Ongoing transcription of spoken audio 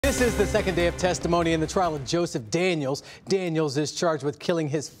This is the second day of testimony in the trial of Joseph Daniels. Daniels is charged with killing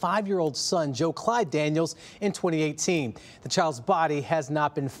his 5-year-old son, Joe Clyde Daniels, in 2018. The child's body has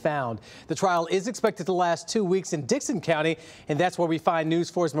not been found. The trial is expected to last 2 weeks in Dickson County, and that's where we find News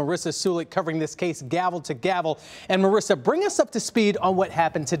 4's Marissa Sulik covering this case gavel to gavel. And Marissa, bring us up to speed on what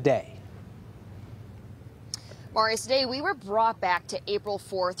happened today. Marius, today we were brought back to April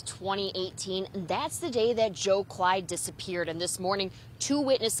 4th, 2018, and that's the day that Joe Clyde disappeared. And this morning, 2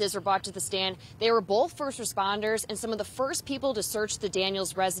 witnesses were brought to the stand. They were both first responders and some of the first people to search the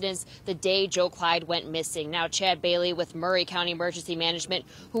Daniels residence the day Joe Clyde went missing. Now, Chad Bailey with Murray County Emergency Management,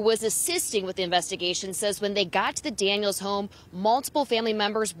 who was assisting with the investigation, says when they got to the Daniels home, multiple family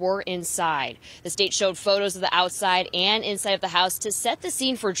members were inside. The state showed photos of the outside and inside of the house to set the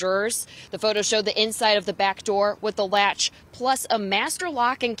scene for jurors. The photos showed the inside of the back door with the latch, plus a master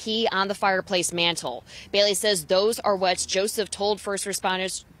lock and key on the fireplace mantle. Bailey says those are what Joseph told first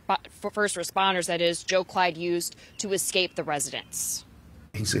responders, that is, Joe Clyde used to escape the residence.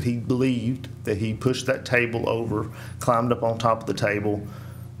 He said he believed that he pushed that table over, climbed up on top of the table,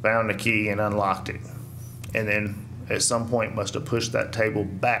 found the key and unlocked it. And then at some point must have pushed that table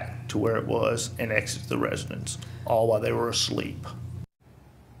back to where it was and exited the residence, all while they were asleep.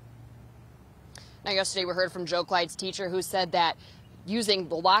 Now, yesterday we heard from Joe Clyde's teacher, who said that using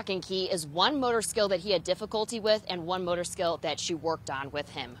the lock and key is one motor skill that he had difficulty with and one motor skill that she worked on with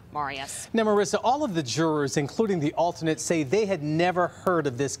him. Marius. Now, Marissa, all of the jurors, including the alternates, say they had never heard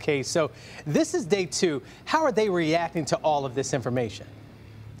of this case. So this is day 2. How are they reacting to all of this information?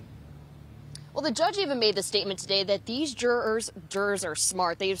 Well, the judge even made the statement today that these jurors are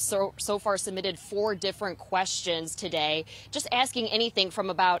smart. They've so far submitted 4 different questions today, just asking anything from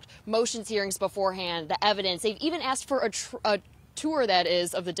about motions hearings beforehand, the evidence. They've even asked for a tour, that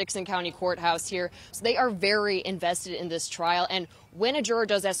is, of the Dickson County Courthouse here. So they are very invested in this trial. And when a juror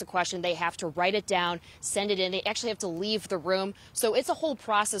does ask a question, they have to write it down, send it in. They actually have to leave the room. So it's a whole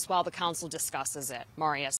process while the counsel discusses it. Marius.